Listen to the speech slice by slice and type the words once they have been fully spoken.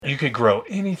You could grow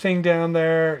anything down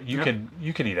there. You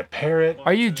could eat a parrot.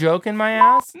 Are you joking my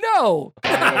ass? No.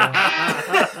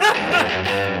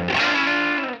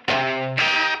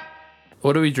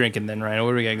 What are we drinking then, Ryan?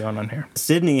 What do we got going on here?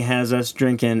 Sydney has us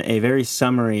drinking a very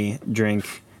summery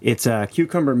drink. It's a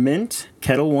cucumber mint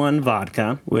Kettle One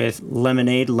vodka with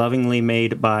lemonade lovingly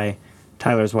made by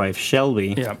Tyler's wife,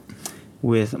 Shelby. Yeah.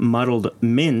 With muddled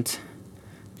mint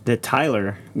that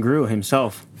Tyler grew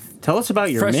himself. Tell us about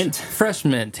your mint. Fresh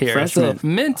mint here. Fresh so mint.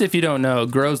 Mint, if you don't know,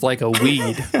 grows like a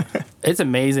weed. It's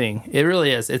amazing. It really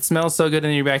is. It smells so good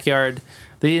in your backyard.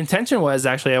 The intention was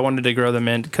actually I wanted to grow the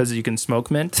mint because you can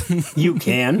smoke mint. You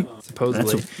can?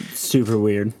 Supposedly. That's super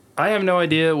weird. I have no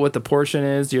idea what the portion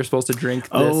is you're supposed to drink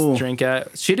this drink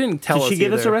at. She didn't tell us. Did she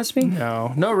give us a recipe?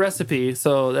 No recipe.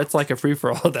 So that's like a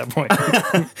free-for-all at that point.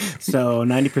 So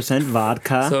 90%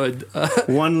 vodka, So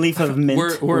 1 leaf of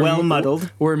mint, well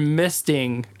muddled. We're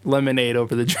misting lemonade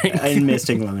over the drink. And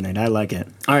misting lemonade. I like it.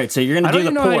 All right, so you're going to do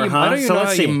the pour, huh? I don't even So know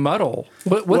let's how see. you muddle.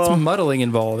 What's muddling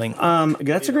involving?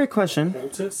 That's a great question.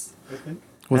 Poultice, I think.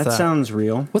 What's that that? sounds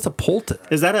real. What's a poultice?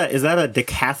 Is that a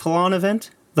decathlon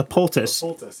event? The poultice.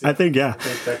 Poultice, I think, yeah. I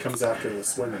think that comes after the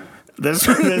swimming. The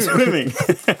swimming.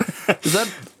 Is that...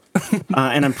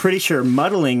 And I'm pretty sure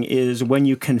muddling is when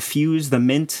you confuse the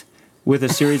mint with a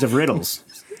series of riddles.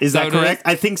 Is that correct?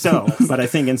 I think so. But I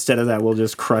think instead of that, we'll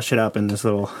just crush it up in this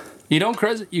little... You don't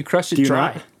crush it. You crush it Do you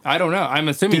dry. not? I don't know. I'm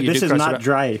assuming Dude, you this do is crush it not up.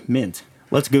 dry mint.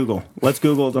 Let's Google. Let's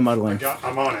Google the muddling.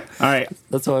 I'm on it. All right.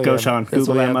 That's why Go, Sean.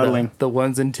 Google that muddling. The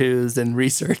ones and twos and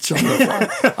research on the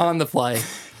fly. On the fly.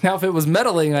 Now, if it was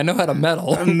meddling, I know how to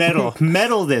meddle.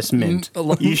 Meddle this mint.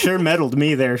 You sure meddled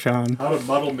me there, Sean. How to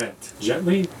muddle mint.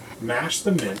 Gently mash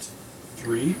the mint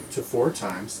 3 to 4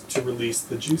 times to release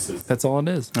the juices. That's all it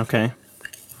is. Okay.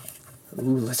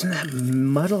 Ooh, listen to that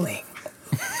muddling.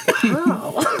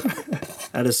 Wow.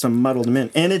 That is some muddled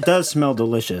mint. And it does smell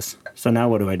delicious. So now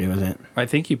what do I do with it? I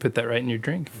think you put that right in your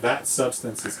drink. That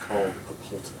substance is called a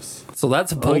poultice. So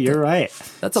that's a poultice. Oh, you're right.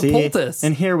 That's a poultice.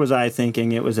 And here was I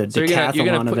thinking it was a So decathlon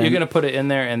you're event. going to put it in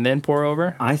there and then pour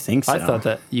over? I think so. I thought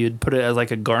that you'd put it as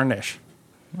like a garnish.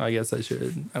 I guess I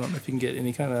should. I don't know if you can get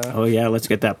any kind of... Oh, yeah. Let's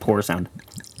get that pour sound.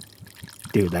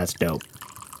 Dude, that's dope.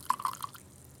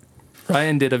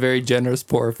 Ryan did a very generous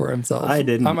pour for himself. I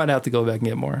didn't. I might have to go back and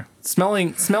get more.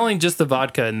 Smelling just the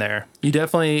vodka in there. You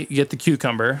definitely get the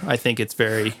cucumber. I think it's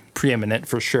very preeminent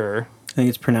for sure. I think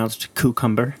it's pronounced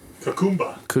cucumber.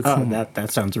 Cucumba. Oh,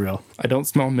 that sounds real. I don't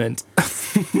smell mint.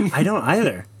 I don't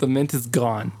either. The mint is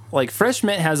gone. Like fresh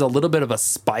mint has a little bit of a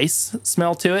spice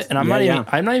smell to it, and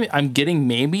I'm getting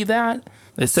maybe that.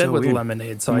 They said so with weird.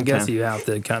 lemonade, so I guess you have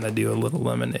to kind of do a little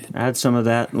lemonade. Add some of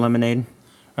that lemonade.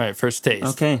 All right, first taste.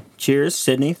 Okay. Cheers,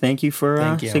 Sydney. Thank you for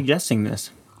Thank you. suggesting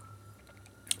this.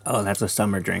 Oh, that's a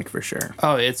summer drink for sure.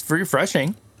 Oh, it's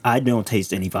refreshing. I don't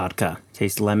taste any vodka.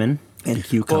 Taste lemon and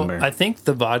cucumber. Well, I think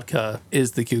the vodka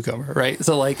is the cucumber, right?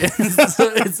 So like,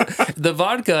 it's the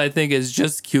vodka I think is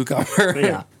just cucumber.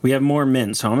 Yeah. We have more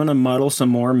mint, so I'm going to muddle some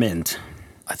more mint.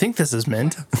 I think this is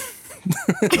mint.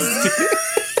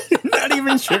 Not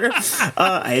even sure.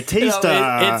 I taste...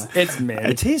 it's mint.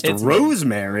 I taste It's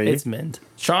rosemary. Mint. It's mint.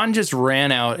 Sean just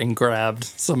ran out and grabbed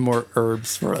some more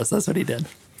herbs for us. That's what he did.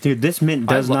 Dude, this mint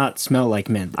does not smell like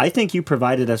mint. I think you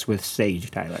provided us with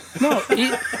sage, Tyler. No,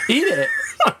 eat it.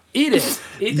 Eat it.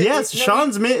 Yes,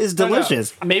 Sean's mint is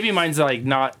delicious. No. Maybe mine's like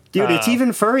not... Dude, it's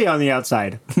even furry on the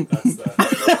outside.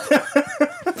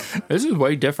 This is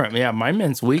way different. Yeah, my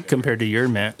mint's weak compared to your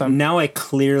mint. Now I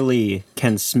clearly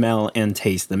can smell and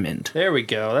taste the mint. There we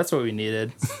go. That's what we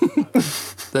needed.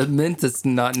 The mint is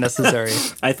not necessary.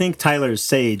 I think Tyler's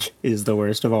sage is the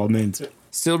worst of all mints.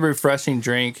 Still refreshing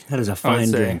drink. That is a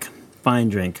fine drink. Fine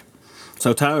drink.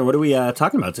 So, Tyler, what are we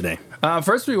talking about today?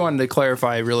 First, we wanted to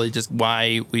clarify really just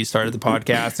why we started the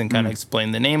podcast and kind of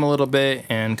explain the name a little bit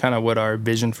and kind of what our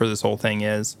vision for this whole thing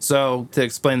is. So, to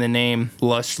explain the name,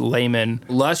 Lush Laymen.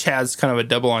 Lush has kind of a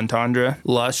double entendre.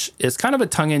 Lush is kind of a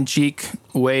tongue-in-cheek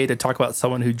way to talk about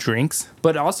someone who drinks,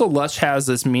 but also Lush has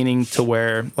this meaning to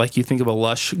where, like, you think of a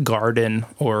lush garden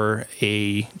or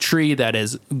a tree that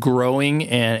is growing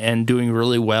and doing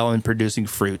really well and producing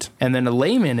fruit. And then a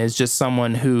layman is just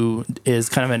someone who is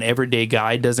kind of an everyday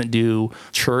guy, doesn't do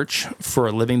church for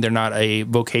a living. They're not a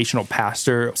vocational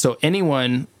pastor. So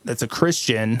anyone that's a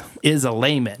Christian is a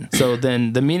layman. So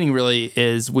then the meaning really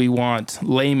is we want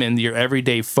laymen, your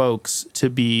everyday folks, to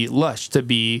be lush, to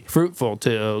be fruitful,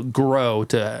 to grow,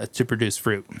 to produce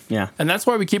fruit. Yeah. And that's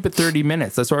why we keep it 30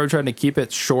 minutes. That's why we're trying to keep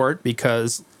it short,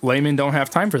 because laymen don't have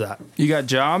time for that. You got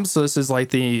jobs, so this is like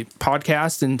the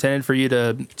podcast intended for you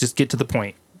to just get to the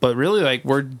point. But really, like,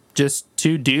 we're just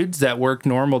two dudes that work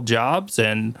normal jobs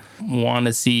and want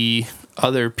to see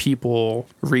other people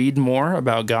read more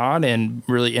about God and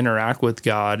really interact with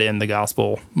God and the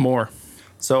gospel more.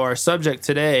 So our subject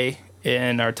today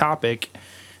and our topic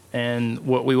and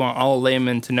what we want all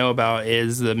laymen to know about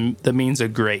is the means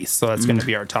of grace. So that's going to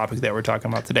be our topic that we're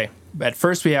talking about today. At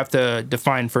first, we have to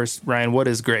define first, Ryan, what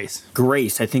is grace?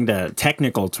 Grace, I think the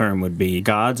technical term would be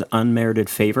God's unmerited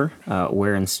favor,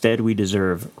 where instead we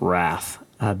deserve wrath.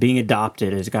 Being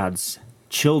adopted as God's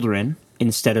children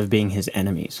instead of being his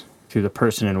enemies through the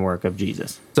person and work of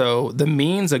Jesus. So the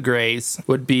means of grace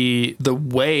would be the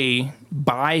way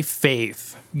by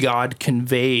faith God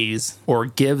conveys or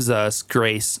gives us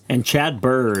grace. And Chad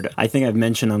Bird, I think I've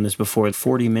mentioned on this before,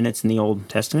 40 Minutes in the Old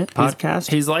Testament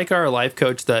podcast. He's like our life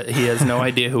coach that he has no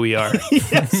idea who we are. He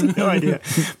has no idea.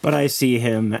 But I see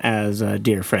him as a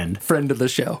dear friend. Friend of the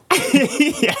show.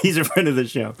 Yeah, he's a friend of the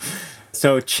show.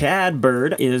 So Chad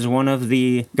Bird is one of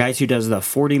the guys who does the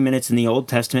 40 Minutes in the Old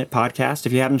Testament podcast.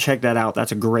 If you haven't checked that out,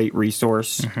 that's a great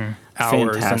resource. Mm-hmm.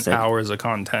 Hours Fantastic. and hours of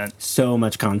content. So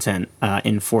much content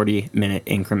in 40-minute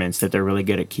increments that they're really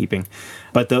good at keeping.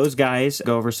 But those guys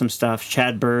go over some stuff.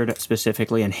 Chad Bird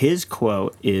specifically, and his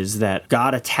quote is that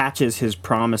God attaches his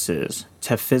promises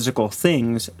to physical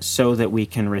things so that we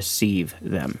can receive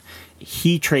them.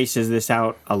 He traces this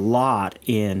out a lot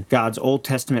in God's Old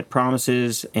Testament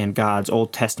promises and God's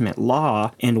Old Testament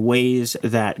law in ways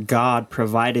that God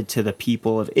provided to the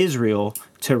people of Israel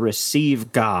to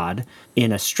receive God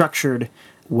in a structured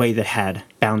way that had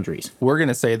boundaries. We're going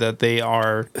to say that they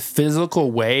are physical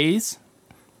ways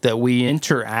that we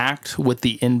interact with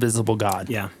the invisible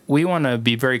God. Yeah. We want to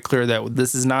be very clear that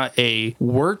this is not a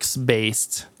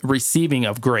works-based receiving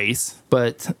of grace,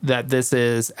 but that this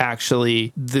is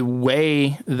actually the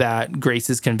way that grace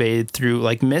is conveyed through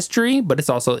like mystery, but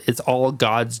it's all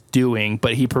God's doing,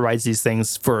 but he provides these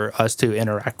things for us to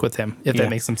interact with him, if that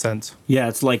makes some sense. Yeah,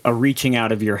 it's like a reaching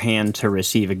out of your hand to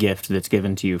receive a gift that's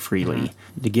given to you freely.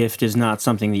 Mm-hmm. The gift is not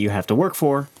something that you have to work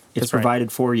for. It's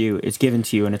provided for you, it's given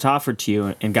to you, and it's offered to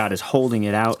you, and God is holding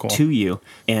it out to you.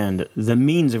 And the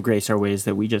means of grace are ways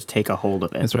that we just take a hold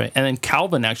of it. That's right. And then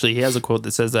Calvin, actually, he has a quote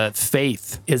that says that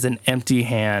faith is an empty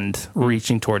hand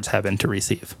reaching towards heaven to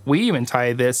receive. We even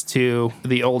tie this to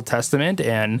the Old Testament,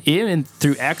 and even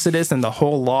through Exodus and the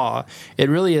whole law, it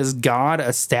really is God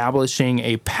establishing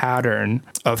a pattern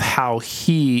of how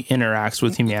he interacts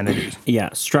with humanity. Yeah,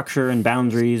 structure and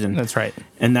boundaries. And that's right.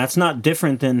 And that's not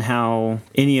different than how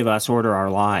any of us order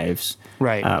our lives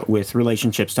with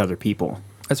relationships to other people.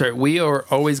 That's right. We are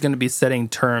always going to be setting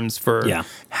terms for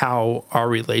how our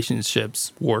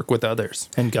relationships work with others,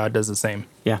 and God does the same.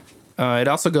 Yeah. It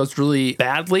also goes really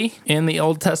badly in the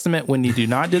Old Testament when you do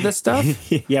not do this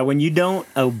stuff. Yeah, when you don't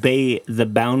obey the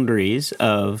boundaries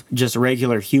of just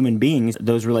regular human beings,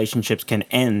 those relationships can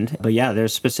end. But yeah,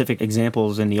 there's specific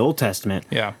examples in the Old Testament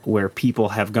where people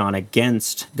have gone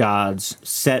against God's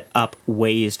set up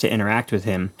ways to interact with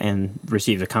him and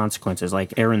receive the consequences,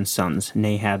 like Aaron's sons,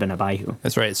 Nadab and Abihu.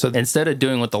 That's right. So instead of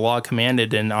doing what the law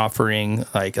commanded and offering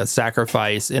like a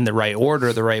sacrifice in the right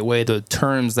order, the right way, the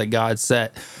terms that God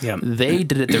set, they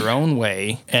did it their own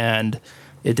way, and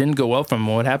it didn't go well for them.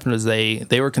 What happened was they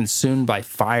were consumed by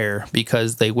fire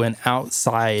because they went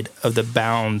outside of the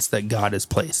bounds that God has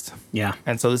placed. Yeah.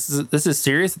 And so this is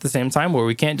serious at the same time, where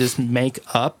we can't just make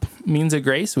up means of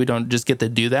grace. We don't just get to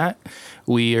do that.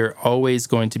 We are always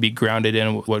going to be grounded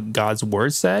in what God's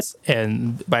word says,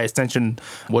 and by extension,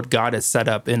 what God has set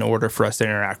up in order for us to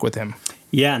interact with him.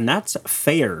 Yeah, and that's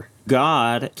fair.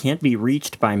 God can't be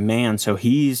reached by man, so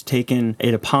he's taken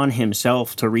it upon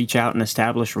himself to reach out and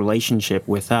establish relationship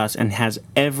with us, and has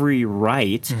every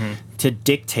right to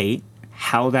dictate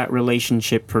how that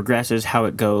relationship progresses, how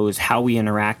it goes, how we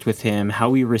interact with him, how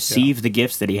we receive the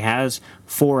gifts that he has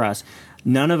for us.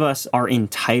 None of us are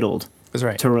entitled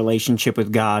to relationship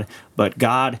with God, but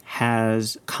God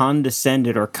has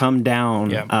condescended or come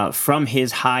down from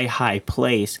his high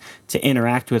place to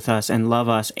interact with us and love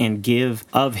us and give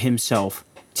of himself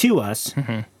to us,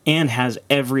 and has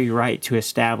every right to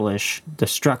establish the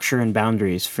structure and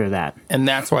boundaries for that. And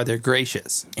that's why they're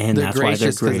gracious. And that's why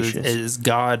they're gracious. It is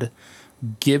God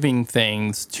giving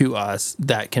things to us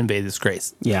that convey this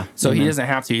grace. Yeah. So he doesn't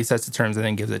have to. He sets the terms and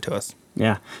then gives it to us.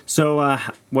 Yeah. So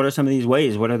what are some of these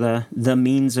ways? What are the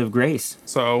means of grace?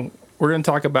 So we're going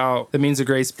to talk about the means of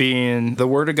grace being the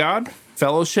Word of God,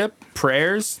 fellowship,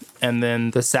 prayers, and then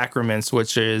the sacraments,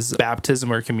 which is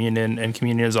baptism or communion. And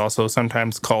communion is also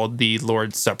sometimes called the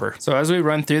Lord's Supper. So as we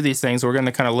run through these things, we're going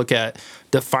to kind of look at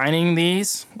defining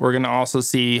these. We're going to also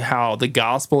see how the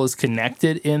gospel is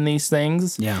connected in these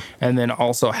things. Yeah. And then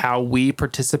also how we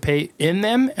participate in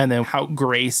them, and then how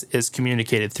grace is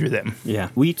communicated through them. Yeah.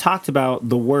 We talked about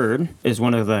the word is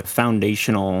one of the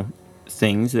foundational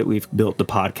things that we've built the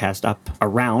podcast up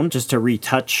around. Just to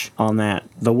retouch on that,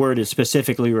 the word is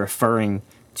specifically referring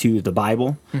to the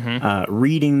Bible,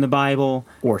 reading the Bible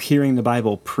or hearing the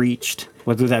Bible preached,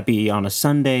 whether that be on a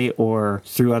Sunday or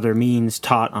through other means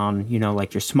taught on,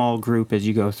 like your small group as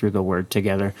you go through the word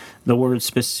together. The word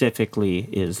specifically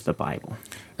is the Bible.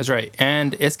 That's right.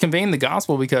 And it's conveying the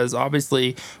gospel because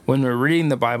obviously when we're reading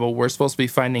the Bible, we're supposed to be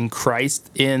finding Christ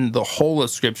in the whole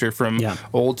of Scripture from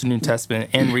Old to New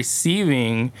Testament and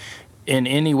receiving in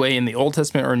any way in the Old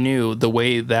Testament or New the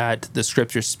way that the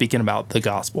Scripture's speaking about the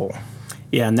gospel.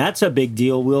 Yeah, and that's a big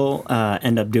deal. We'll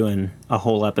end up doing a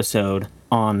whole episode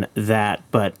on that,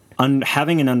 but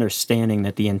having an understanding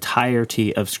that the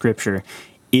entirety of Scripture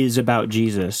is about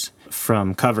Jesus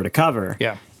from cover to cover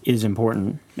is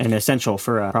important and essential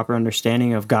for a proper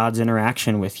understanding of God's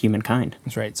interaction with humankind.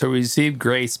 That's right. So we receive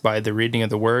grace by the reading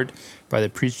of the Word, by the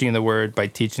preaching of the Word, by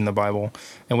teaching the Bible.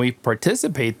 And we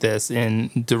participate this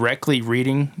in directly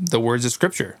reading the words of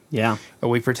Scripture. Yeah.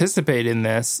 We participate in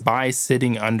this by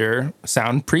sitting under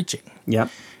sound preaching.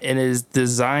 Yep. It is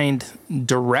designed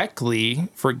directly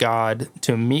for God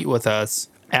to meet with us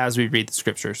as we read the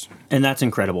Scriptures. And that's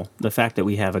incredible. The fact that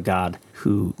we have a God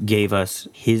who gave us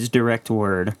his direct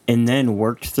word and then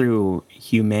worked through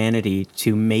humanity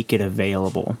to make it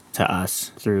available to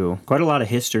us through quite a lot of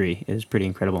history is pretty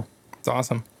incredible. It's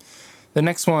awesome. The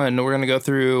next one we're going to go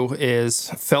through is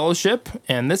fellowship,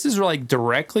 and this is like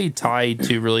directly tied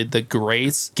to really the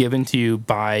grace given to you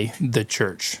by the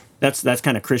church. That's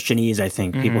kind of Christianese, I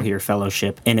think. People hear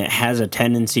fellowship, and it has a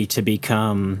tendency to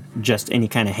become just any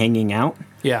kind of hanging out.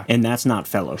 Yeah. And that's not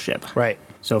fellowship. Right.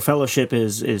 So fellowship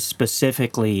is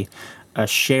specifically a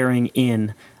sharing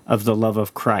in of the love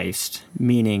of Christ,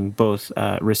 meaning both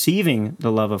receiving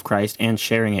the love of Christ and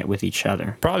sharing it with each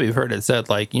other. Probably you've heard it said,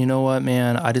 like, you know what,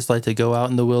 man, I just like to go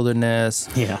out in the wilderness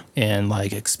and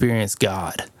like experience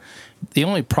God. The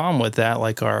only problem with that,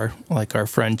 like our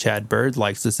friend Chad Bird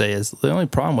likes to say, is the only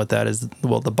problem with that is,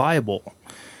 well, the Bible.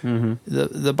 Mm-hmm.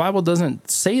 The Bible doesn't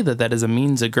say that is a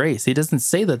means of grace. He doesn't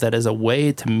say that is a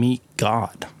way to meet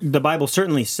God. The Bible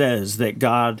certainly says that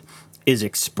God is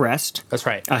expressed. That's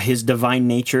right. His divine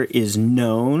nature is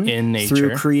known in nature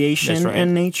through creation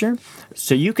and nature.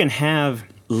 So you can have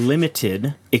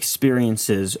limited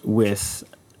experiences with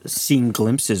seeing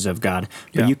glimpses of God,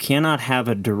 but you cannot have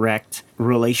a direct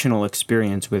relational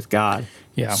experience with God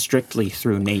strictly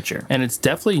through nature. And it's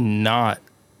definitely not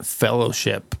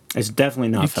fellowship. It's definitely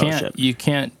not fellowship. You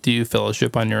can't do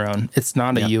fellowship on your own. It's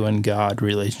not a you and God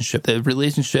relationship. The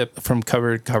relationship from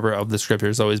cover to cover of the Scripture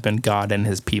has always been God and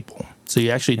his people. So you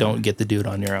actually don't get to do it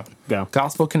on your own.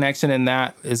 Gospel connection in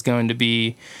that is going to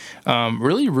be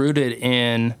really rooted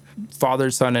in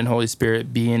Father, Son, and Holy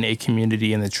Spirit being a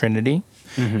community in the Trinity.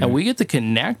 Mm-hmm. And we get to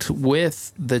connect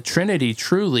with the Trinity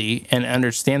truly and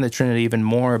understand the Trinity even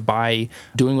more by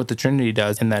doing what the Trinity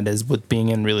does, and that is with being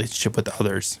in relationship with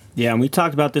others. Yeah, and we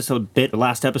talked about this a bit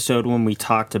last episode when we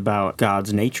talked about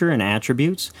God's nature and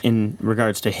attributes in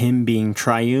regards to him being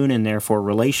triune and therefore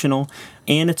relational.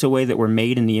 And it's a way that we're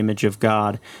made in the image of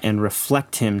God and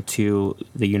reflect him to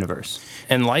the universe.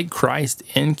 And like Christ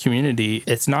in community,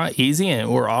 it's not easy,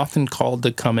 and we're often called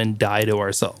to come and die to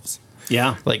ourselves.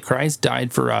 Yeah. Like Christ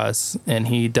died for us, and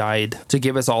he died to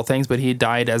give us all things, but he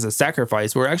died as a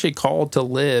sacrifice. We're actually called to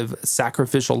live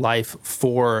sacrificial life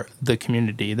for the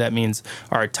community. That means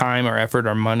our time, our effort,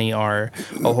 our money, our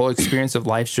whole experience of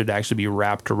life should actually be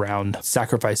wrapped around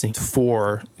sacrificing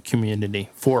for community,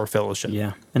 for fellowship.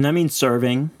 Yeah. And that means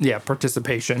serving. Yeah,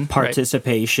 participation.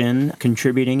 Right?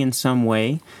 Contributing in some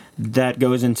way. That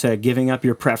goes into giving up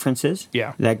your preferences.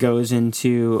 Yeah. That goes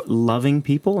into loving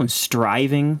people and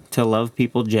striving to love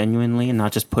people genuinely and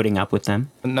not just putting up with them.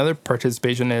 Another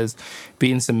participation is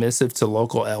being submissive to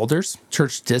local elders.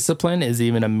 Church discipline is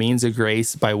even a means of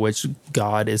grace by which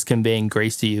God is conveying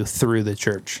grace to you through the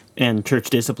church. And church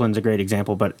discipline is a great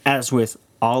example, but as with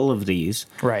all of these,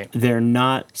 they're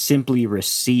not simply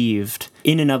received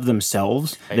in and of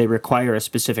themselves. They require a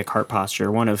specific heart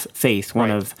posture, one of faith,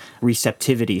 one of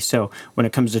receptivity. So when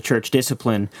it comes to church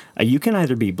discipline, you can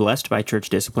either be blessed by church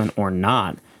discipline or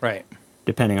not.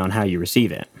 Depending on how you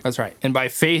receive it. That's right. And by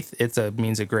faith, it's a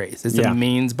means of grace. It's a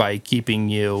means by keeping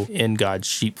you in God's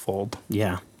sheepfold.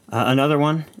 Yeah. Another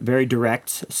one, very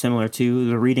direct, similar to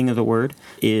the reading of the word,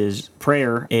 is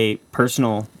prayer, a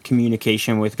personal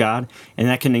communication with God. And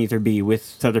that can either be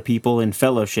with other people in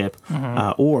fellowship,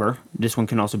 or this one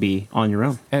can also be on your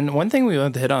own. And one thing we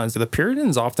want to hit on is the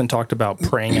Puritans often talked about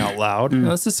praying out loud.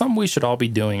 Now, this is something we should all be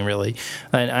doing, really.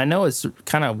 And I know it's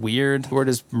kind of weird. We're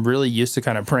just really used to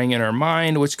kind of praying in our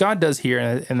mind, which God does here,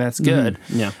 and that's good.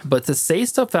 Yeah. But to say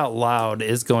stuff out loud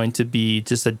is going to be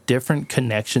just a different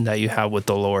connection that you have with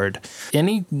the Lord.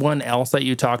 Anyone else that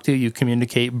you talk to, you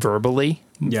communicate verbally.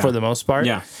 Yeah. For the most part.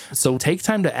 Yeah. So take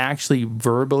time to actually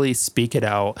verbally speak it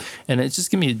out. And it's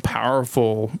just going to be a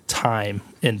powerful time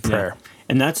in prayer. Yeah.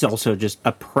 And that's also just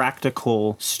a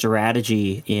practical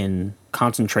strategy in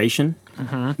concentration.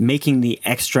 Making the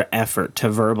extra effort to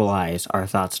verbalize our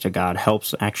thoughts to God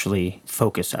helps actually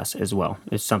focus us as well.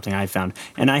 It's something I found.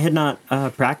 And I had not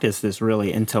practiced this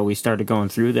really until we started going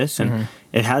through this, and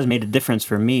it has made a difference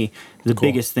for me. The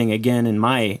biggest thing, again, in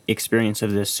my experience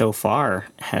of this so far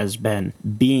has been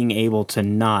being able to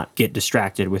not get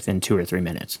distracted within 2 or 3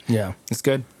 minutes. Yeah, it's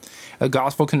good. A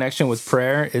gospel connection with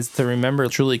prayer is to remember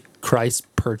truly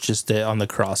Christ purchased it on the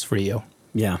cross for you.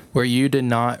 Yeah. Where you did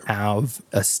not have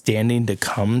a standing to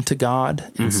come to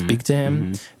God and speak to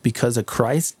him because of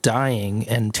Christ dying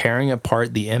and tearing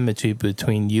apart the enmity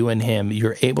between you and him,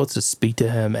 you're able to speak to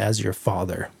him as your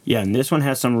Father. Yeah, and this one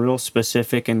has some real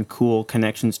specific and cool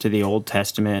connections to the Old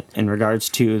Testament in regards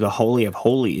to the Holy of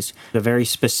Holies, the very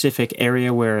specific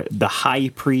area where the high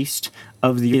priest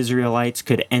of the Israelites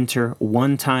could enter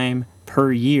one time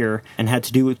per year and had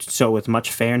to do so with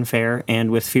much fanfare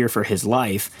and with fear for his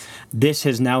life. This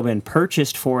has now been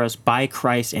purchased for us by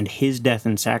Christ and his death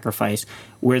and sacrifice,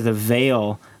 where the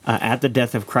veil at the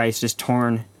death of Christ is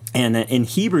torn. And in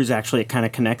Hebrews, actually, it kind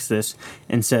of connects this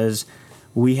and says,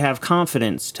 we have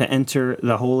confidence to enter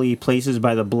the holy places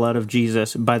by the blood of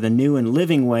Jesus, by the new and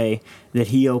living way that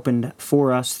he opened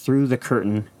for us through the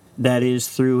curtain, that is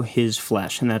through his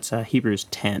flesh. And that's Hebrews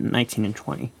 10:19 and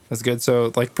 20. That's good.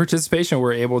 So, like participation,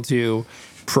 we're able to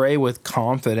pray with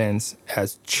confidence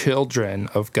as children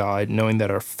of God, knowing that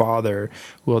our Father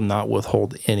will not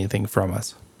withhold anything from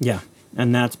us. Yeah.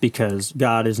 And that's because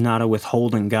God is not a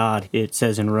withholding God. It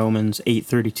says in Romans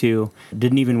 8:32,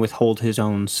 didn't even withhold his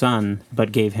own son,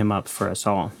 but gave him up for us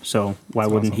all. So why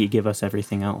wouldn't he give us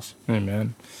everything else?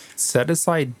 Amen. Set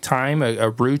aside time, a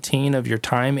routine of your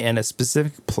time, and a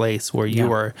specific place where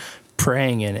you are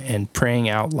praying and praying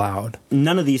out loud.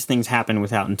 None of these things happen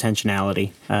without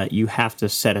intentionality. You have to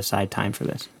set aside time for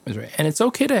this. That's right. And it's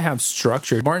okay to have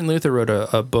structure. Martin Luther wrote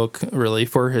a book really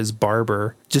for his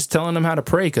barber, just telling him how to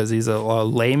pray because he's a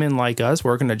layman like us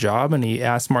working a job, and he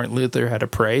asked Martin Luther how to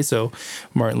pray. So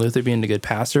Martin Luther, being a good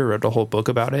pastor, wrote a whole book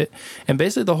about it. And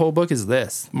basically the whole book is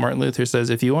this. Martin Luther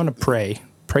says, if you want to pray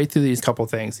through these couple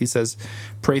things. He says,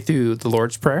 pray through the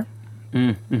Lord's Prayer,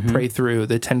 pray through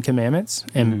the 10 Commandments,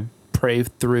 and pray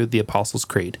through the Apostles'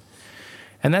 Creed.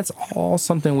 And that's all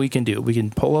something we can do. We can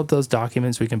pull up those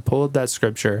documents, we can pull up that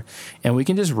scripture, and we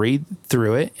can just read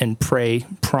through it and pray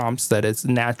prompts that it's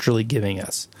naturally giving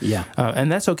us. Yeah.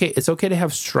 And that's okay. It's okay to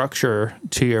have structure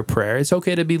to your prayer. It's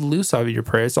okay to be loose of your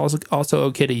prayer. It's also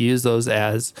okay to use those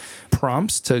as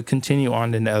prompts to continue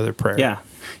on into other prayer. Yeah.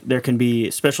 There can be,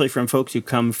 especially from folks who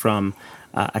come from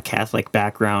a Catholic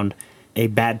background, a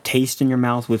bad taste in your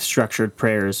mouth with structured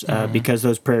prayers because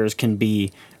those prayers can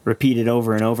be repeated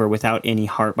over and over without any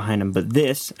heart behind them. But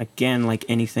this, again, like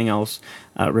anything else,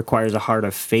 requires a heart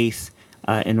of faith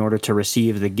in order to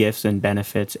receive the gifts and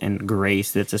benefits and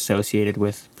grace that's associated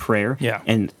with prayer,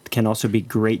 and can also be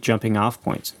great jumping off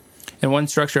points. And one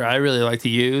structure I really like to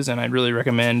use, and I'd really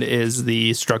recommend, is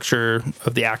the structure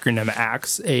of the acronym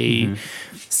ACTS,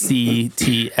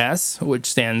 ACTS, which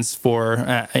stands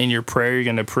for, in your prayer, you're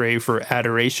going to pray for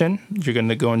adoration. You're going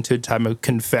to go into a time of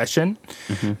confession,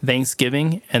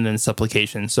 thanksgiving, and then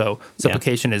supplication. So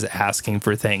supplication is asking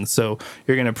for things. So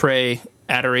you're going to pray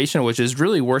adoration, which is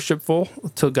really worshipful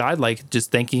to God, like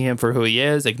just thanking him for who he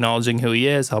is, acknowledging who he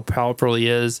is, how powerful he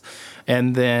is.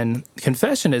 And then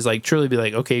confession is like truly be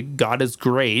like, okay, God is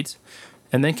great.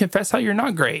 And then confess how you're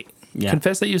not great. Yeah.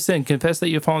 Confess that you sin. Confess that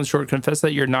you've fallen short. Confess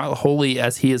that you're not holy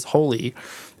as he is holy.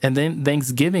 And then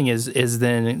thanksgiving is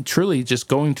then truly just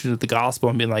going to the gospel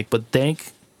and being like, but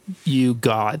thank you,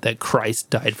 God, that Christ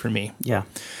died for me. Yeah.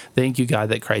 Thank you, God,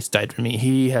 that Christ died for me.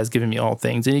 He has given me all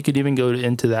things. And you could even go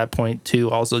into that point too,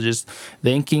 also just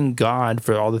thanking God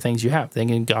for all the things you have,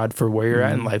 thanking God for where you're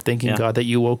at in life, thanking God that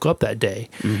you woke up that day.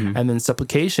 And then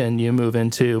supplication, you move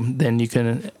into, then you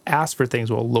can ask for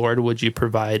things. Well, Lord, would you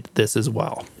provide this as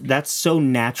well? That's so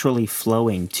naturally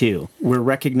flowing too. We're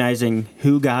recognizing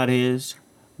who God is,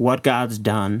 what God's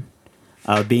done,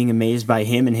 being amazed by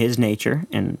him and his nature.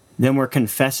 And then we're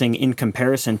confessing in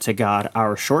comparison to God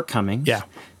our shortcomings. Yeah.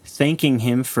 Thanking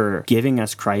him for giving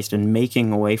us Christ and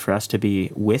making a way for us to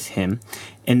be with him.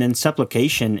 And then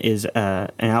supplication is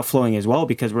an outflowing as well,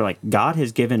 because we're like, God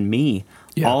has given me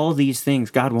all these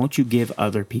things. God, won't you give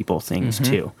other people things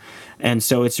too? And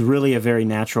so it's really a very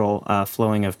natural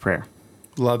flowing of prayer.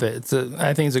 Love it.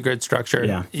 I think it's a good structure.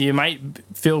 Yeah. You might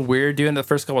feel weird doing it the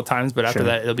first couple of times, but after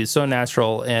that, it'll be so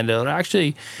natural, and it'll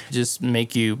actually just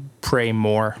make you pray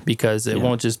more, because it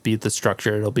won't just be the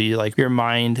structure. It'll be like your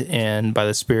mind, and by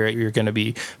the Spirit, you're going to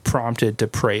be prompted to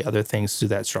pray other things through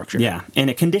that structure. Yeah, and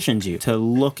it conditions you to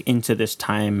look into this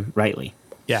time rightly.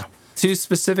 Yeah. Two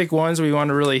specific ones we want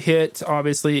to really hit,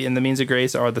 obviously, in the means of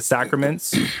grace are the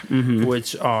sacraments,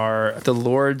 which are the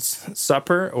Lord's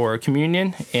Supper or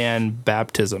communion and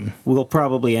baptism. We'll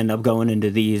probably end up going into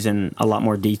these in a lot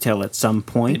more detail at some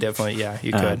point. Definitely,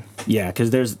 you could. Yeah, because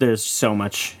there's so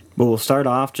much. But we'll start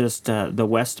off just the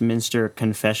Westminster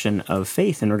Confession of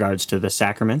Faith in regards to the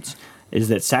sacraments. Is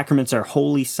that sacraments are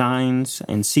holy signs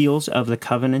and seals of the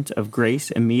covenant of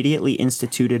grace immediately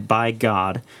instituted by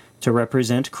God to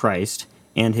represent Christ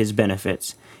and his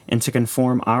benefits, and to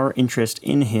conform our interest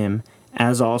in him,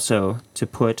 as also to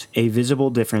put a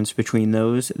visible difference between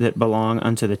those that belong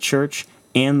unto the church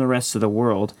and the rest of the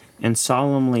world, and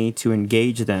solemnly to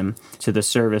engage them to the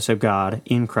service of God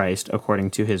in Christ according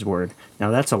to his word.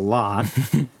 Now that's a lot.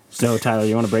 So, Tyler,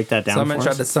 you want to break that down? So I'm going to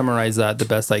try to summarize that the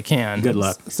best I can. Good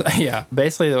luck. So,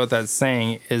 basically what that's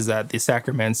saying is that the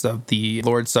sacraments of the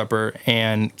Lord's Supper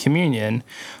and communion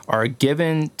are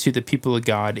given to the people of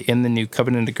God in the new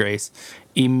covenant of grace,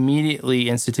 immediately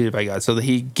instituted by God. So that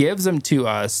he gives them to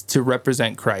us to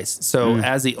represent Christ. So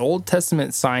as the Old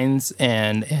Testament signs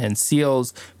and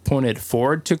seals pointed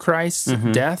forward to Christ's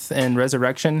death and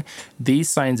resurrection, these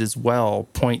signs as well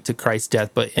point to Christ's death,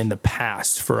 but in the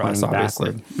past for us,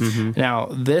 obviously. Now,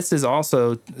 this is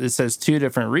also, it says two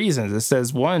different reasons. It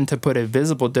says, one, to put a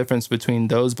visible difference between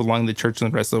those belonging to the church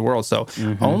and the rest of the world. So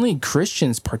only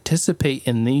Christians participate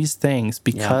in these things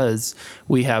because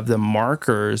we have the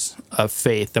markers of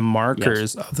faith, the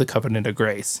markers of the covenant of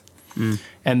grace.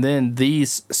 And then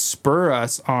these spur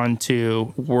us on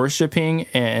to worshiping,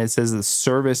 and it says the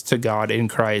service to God in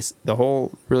Christ. The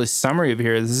whole really summary of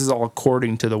here, this is all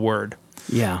according to the word.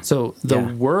 Yeah. So the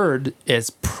word is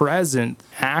present,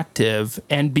 active,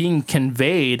 and being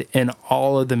conveyed in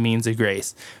all of the means of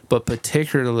grace, but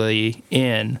particularly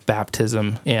in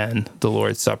baptism and the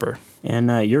Lord's Supper.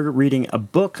 And you're reading a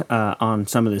book on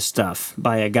some of this stuff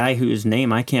by a guy whose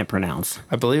name I can't pronounce.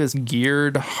 I believe it's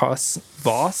Geerd Huss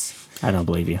Voss. I don't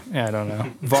believe you. Yeah, I don't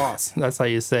know. Voss. That's how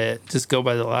you say it. Just go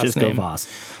by the last name. Just go Voss.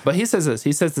 But he says this.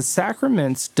 He says the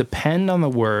sacraments depend on the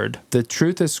word. The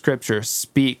truth of Scripture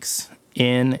speaks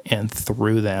in and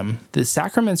through them. The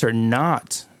sacraments are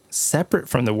not separate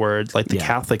from the word like the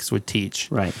Catholics would teach.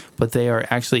 Right. But they are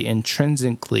actually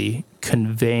intrinsically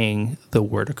conveying the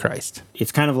word of Christ.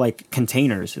 It's kind of like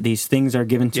containers. These things are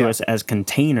given to us as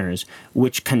containers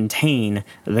which contain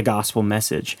the gospel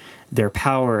message. Their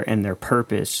power and their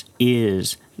purpose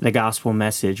is the gospel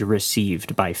message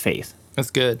received by faith.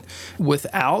 That's good.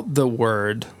 Without the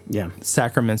word,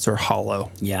 sacraments are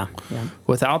hollow. Yeah.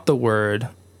 Without the word,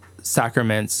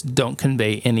 sacraments don't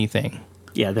convey anything.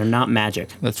 Yeah, they're not magic.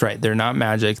 That's right. They're not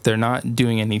magic. They're not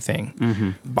doing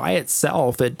anything. By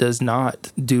itself, it does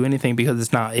not do anything because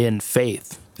it's not in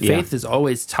faith. Faith is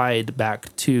always tied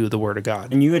back to the Word of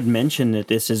God. And you had mentioned that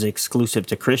this is exclusive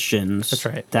to Christians. That's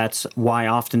right. That's why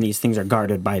often these things are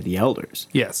guarded by the elders.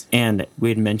 Yes. And we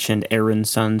had mentioned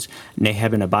Aaron's sons,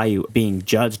 Nahab and Abihu, being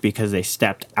judged because they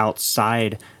stepped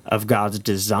outside of God's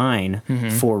design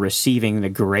for receiving the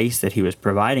grace that he was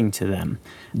providing to them.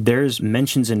 There's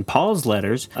mentions in Paul's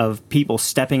letters of people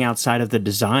stepping outside of the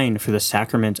design for the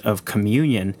sacrament of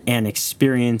communion and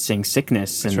experiencing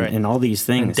sickness and all these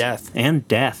things. And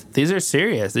death. These are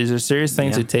serious. These are serious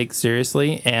things to take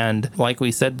seriously. And like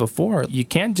we said before, you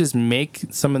can't just make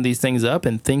some of these things up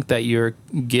and think that you're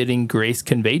getting grace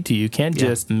conveyed to you. You can't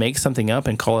just make something up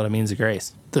and call it a means of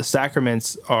grace. The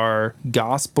sacraments are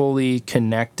gospelly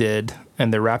connected,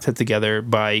 and they're wrapped together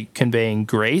by conveying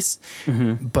grace,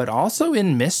 but also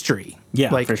in mystery. Yeah,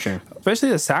 for sure. Especially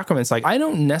the sacraments. Like, I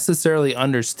don't necessarily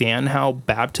understand how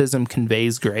baptism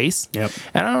conveys grace. Yep.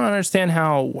 And I don't understand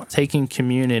how taking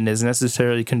communion is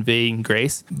necessarily conveying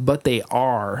grace, but they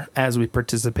are as we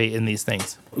participate in these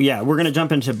things. Yeah, we're going to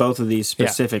jump into both of these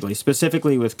specifically.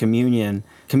 Specifically with communion.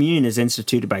 Communion is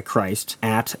instituted by Christ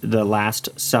at the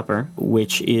Last Supper,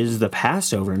 which is the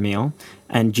Passover meal.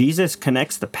 And Jesus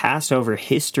connects the Passover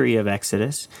history of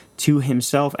Exodus to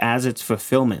himself as its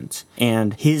fulfillment,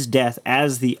 and his death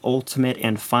as the ultimate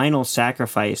and final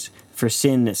sacrifice for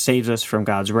sin that saves us from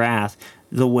God's wrath,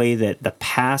 the way that the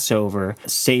Passover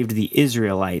saved the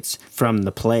Israelites from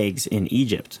the plagues in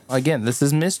Egypt. Again, this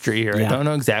is mystery here. Yeah. I don't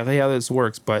know exactly how this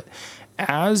works, but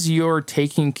as you're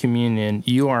taking communion,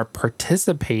 you are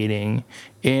participating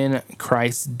in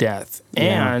Christ's death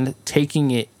and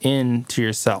taking it into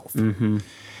yourself. Mm-hmm.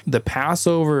 The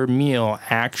Passover meal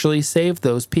actually saved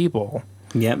those people.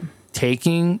 Yep.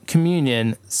 Taking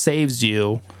communion saves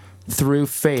you through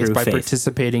faith by faith.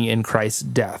 participating in Christ's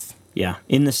death. Yeah,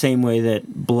 in the same way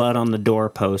that blood on the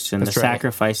doorposts and That's the right.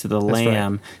 sacrifice of the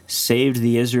lamb saved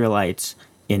the Israelites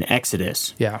in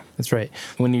Exodus. Yeah, that's right.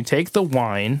 When you take the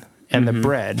wine and the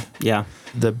bread, Yeah,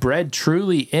 the bread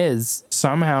truly is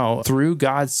somehow through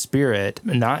God's Spirit,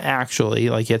 not actually,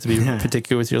 like you have to be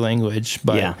particular with your language,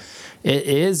 but Yeah. it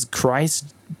is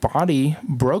Christ's body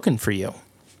broken for you.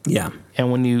 yeah. And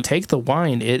when you take the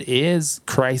wine, it is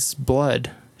Christ's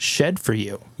blood shed for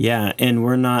you. Yeah, and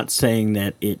we're not saying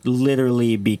that it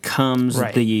literally becomes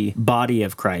Right. the body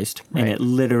of Christ and Right. it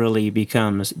literally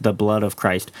becomes the blood of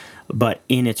Christ, but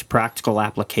in its practical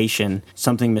application,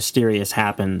 something mysterious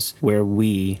happens where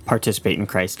we participate in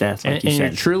Christ's death, like And you you're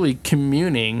said. truly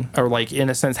communing, or like in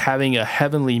a sense having a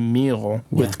heavenly meal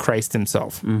with Christ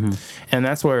himself. Mm-hmm. And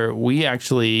that's where we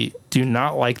actually do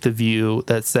not like the view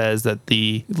that says that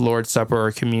the Lord's Supper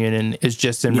or communion is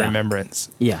just in Yeah. remembrance.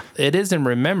 Yeah, It is in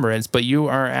remembrance, but you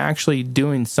are actually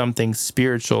doing something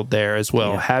spiritual there as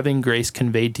well, Yeah. having grace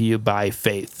conveyed to you by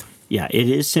faith. yeah, it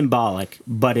is symbolic,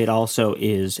 but it also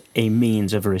is a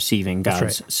means of receiving God's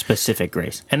right. specific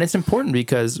grace. And it's important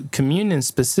because communion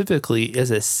specifically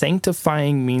is a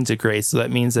sanctifying means of grace. So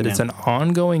that means that it's Yeah. an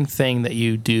ongoing thing that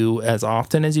you do as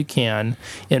often as you can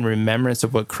in remembrance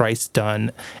of what Christ's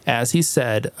done, as he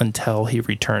said, until he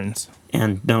returns.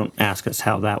 And don't ask us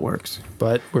how that works.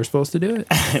 But we're supposed to do it.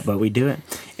 But we do it.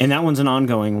 And that one's an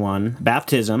ongoing one.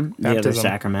 Baptism, the other Baptism.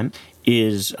 sacrament,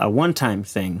 is a one-time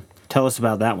thing. Tell us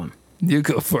about that one. You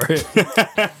go for it.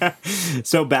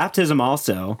 So baptism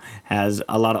also has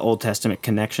a lot of Old Testament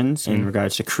connections in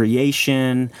regards to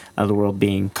creation, the world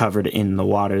being covered in the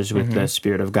waters with the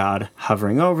Spirit of God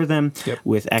hovering over them, Yep.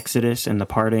 with Exodus and the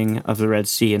parting of the Red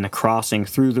Sea and the crossing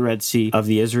through the Red Sea of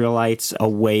the Israelites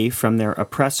away from their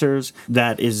oppressors.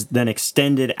 That is then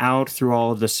extended out through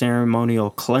all of the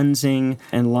ceremonial cleansing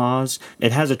and laws.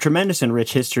 It has a tremendous and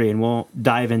rich history, and we'll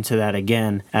dive into that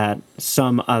again at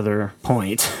some other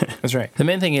point. That's right. The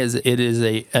main thing is it is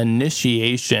a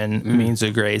initiation means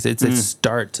of grace. It's a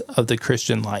start of the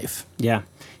Christian life. Yeah.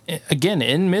 Again,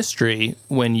 in mystery,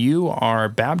 when you are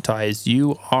baptized,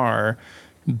 you are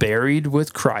buried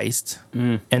with Christ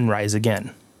and rise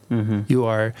again. Mm-hmm. You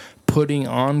are putting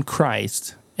on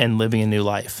Christ and living a new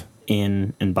life.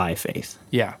 In and by faith.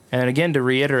 Yeah. And again, to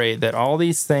reiterate that all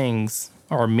these things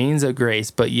are means of grace,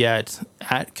 but yet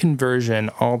at conversion,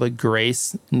 all the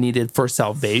grace needed for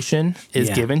salvation is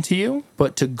Yeah. given to you.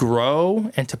 But to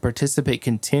grow and to participate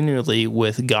continually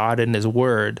with God and his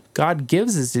word, God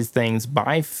gives us these things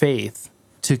by faith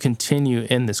to continue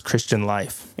in this Christian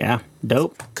life. Yeah.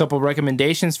 Dope. Couple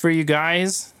recommendations for you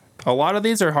guys. A lot of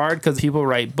these are hard because people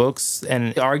write books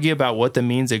and argue about what the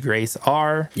means of grace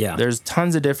are. Yeah. There's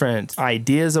tons of different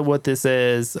ideas of what this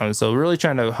is. So really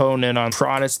trying to hone in on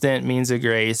Protestant means of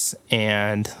grace.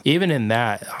 And even in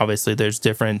that, obviously, there's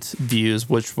different views,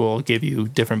 which will give you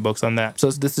different books on that. So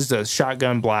this is a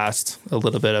shotgun blast, a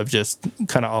little bit of just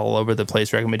kind of all over the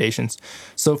place recommendations.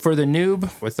 So for the noob,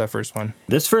 what's that first one?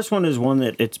 This first one is one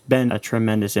that it's been a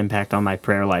tremendous impact on my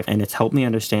prayer life, and it's helped me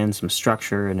understand some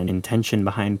structure and an intention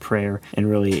behind prayer and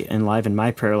really enliven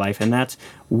my prayer life, and that's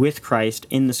With Christ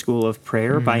in the School of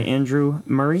Prayer by Andrew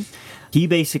Murray. He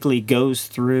basically goes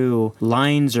through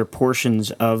lines or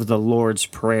portions of the Lord's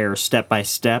Prayer step by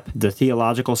step, the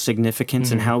theological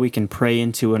significance and how we can pray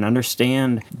into and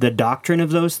understand the doctrine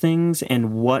of those things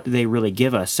and what they really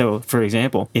give us. So, for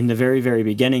example, in the very, very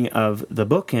beginning of the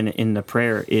book and in the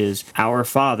prayer is Our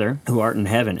Father who art in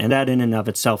heaven. And that in and of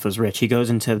itself is rich. He goes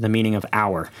into the meaning of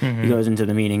our. He goes into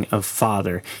the meaning of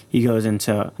Father. He goes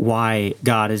into why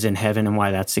God is in heaven and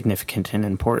why that's significant and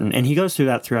important. And he goes through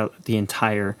that throughout the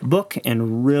entire book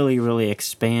and really, really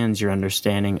expands your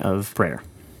understanding of prayer.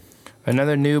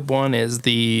 Another noob one is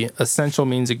The Essential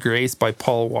Means of Grace by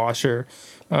Paul Washer.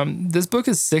 This book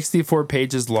is 64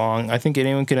 pages long. I think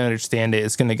anyone can understand it.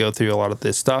 It's going to go through a lot of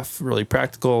this stuff, really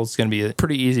practical. It's going to be a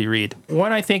pretty easy read.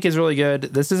 One I think is really good.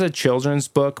 This is a children's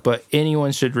book, but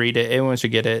anyone should read it. Anyone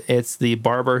should get it. It's The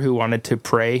Barber Who Wanted to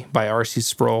Pray by R.C.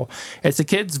 Sproul. It's a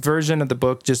kid's version of the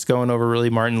book, just going over really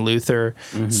Martin Luther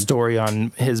story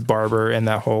on his barber and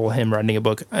that whole him writing a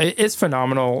book. It's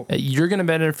phenomenal. You're going to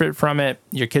benefit from it.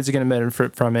 Your kids are going to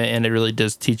benefit from it, and it really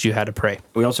does teach you how to pray.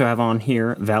 We also have on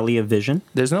here Valley of Vision.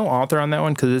 There's no author on that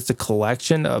one because it's a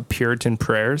collection of Puritan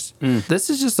prayers. This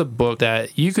is just a book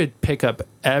that you could pick up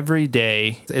every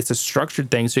day. It's a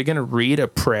structured thing. So you're going to read a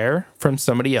prayer from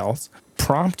somebody else,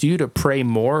 prompt you to pray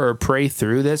more or pray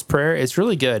through this prayer. It's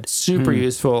really good. Super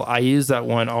useful. I use that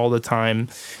one all the time.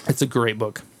 It's a great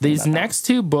book. These next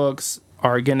two books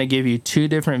are going to give you two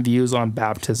different views on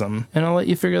baptism, and I'll let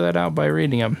you figure that out by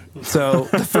reading them. So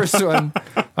the first one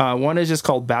is just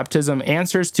called Baptism,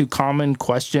 Answers to Common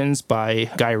Questions by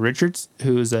Guy Richards,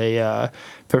 who's a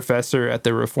professor at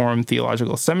the Reformed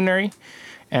Theological Seminary.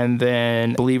 And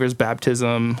then Believer's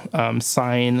Baptism,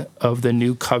 Sign of the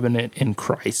New Covenant in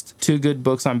Christ. Two good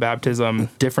books on baptism,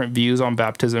 different views on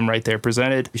baptism right there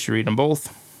presented. You should read them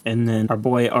both. And then our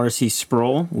boy R.C.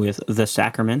 Sproul with The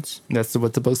Sacraments. That's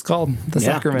what the book's called, The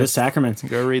Sacraments. The Sacraments.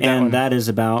 Go read that one. And that is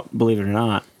about, believe it or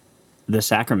not, the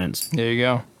sacraments. There you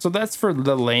go. So that's for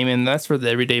the layman. That's for the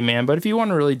everyday man. But if you want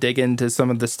to really dig into some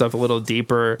of this stuff a little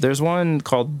deeper, there's one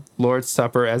called Lord's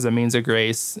Supper as a Means of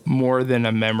Grace, More Than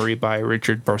a Memory by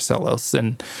Richard Barcelos.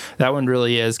 And that one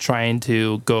really is trying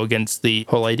to go against the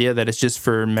whole idea that it's just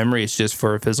for memory. It's just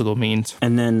for physical means.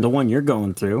 And then the one you're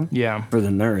going through. Yeah. For the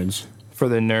nerds. For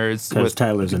the nerds. Because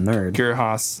Tyler's a nerd.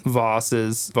 Gerhas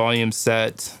Voss's volume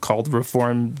set called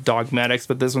Reformed Dogmatics,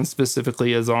 but this one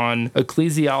specifically is on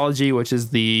ecclesiology, which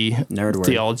is the nerd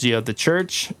theology of the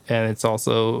church, and it's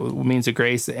also Means of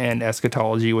Grace, and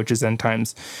eschatology, which is end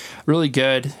times. Really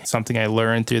good. Something I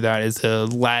learned through that is a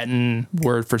Latin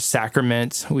word for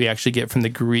sacrament. We actually get from the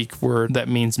Greek word that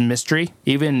means mystery.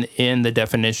 Even in the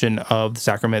definition of the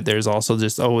sacrament, there's also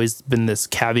just always been this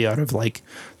caveat of like,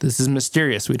 this is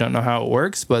mysterious. We don't know how it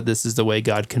works, but this is the way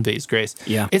God conveys grace.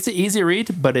 Yeah. It's an easy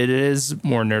read, but it is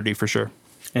more nerdy for sure.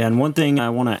 And one thing I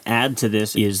want to add to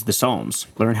this is the Psalms.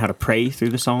 Learn how to pray through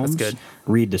the Psalms. That's good.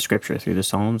 Read the scripture through the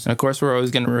Psalms. And of course, we're always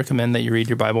going to recommend that you read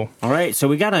your Bible. All right, so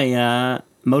we got a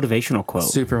motivational quote.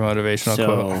 Super motivational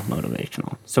quote. So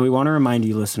motivational. So we want to remind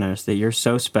you listeners that you're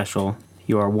so special.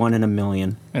 You are 1 in a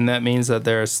million. And that means that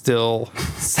there are still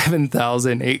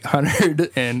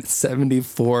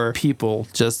 7,874 people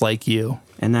just like you.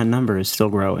 And that number is still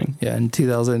growing. Yeah, in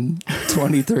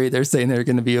 2023, they're saying there are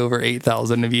going to be over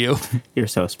 8,000 of you. You're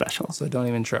so special. So don't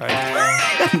even try.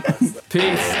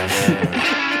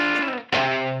 Peace.